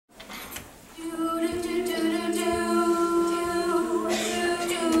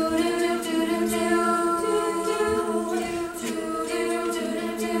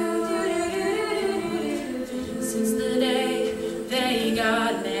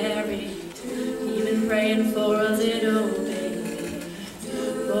praying for a little baby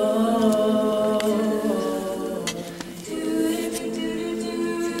boy.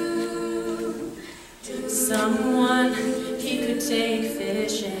 Someone he could take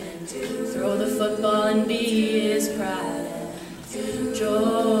fishing, throw the football and be his pride and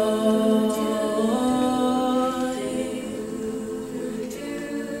joy.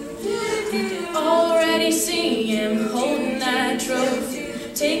 You could already see him holding that trophy,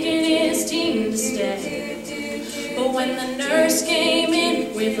 taking his team to stay. But when the nurse came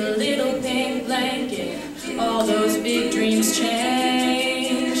in with a little pink blanket, all those big dreams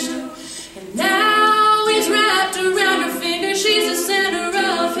changed. And now he's wrapped around her finger, she's the center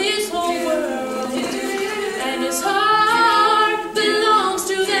of his whole world. And his heart belongs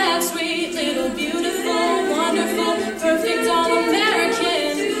to that sweet little beautiful, wonderful, perfect,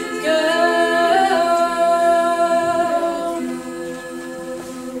 all-American girl.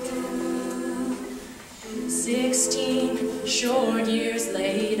 16 short years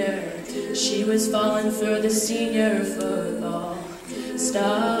later, she was falling for the senior football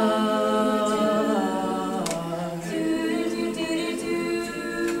star.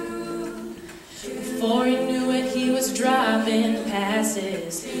 Before he knew it, he was dropping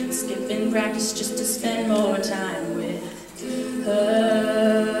passes, skipping practice just to spend more time with her.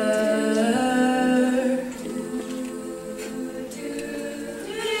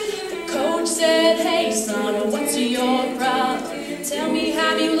 The coach said, "Hey son, what's your problem? Tell me,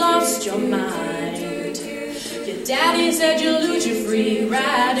 have you lost your mind? Your daddy said you'll lose your free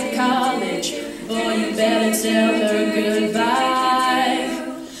ride to college. Boy, you better tell her goodbye."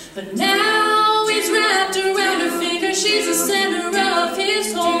 But now he's wrapped around her finger, she's the center of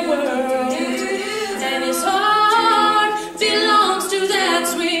his whole world. And his heart belongs to that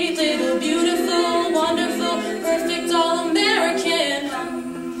sweet little beautiful, wonderful, perfect, all-American.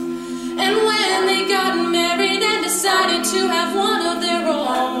 And when they got married and decided to have one of their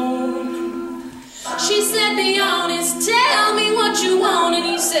own, she said, "Be honest, tell me what you want." And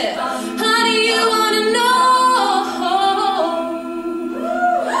he said, "Honey, you want to know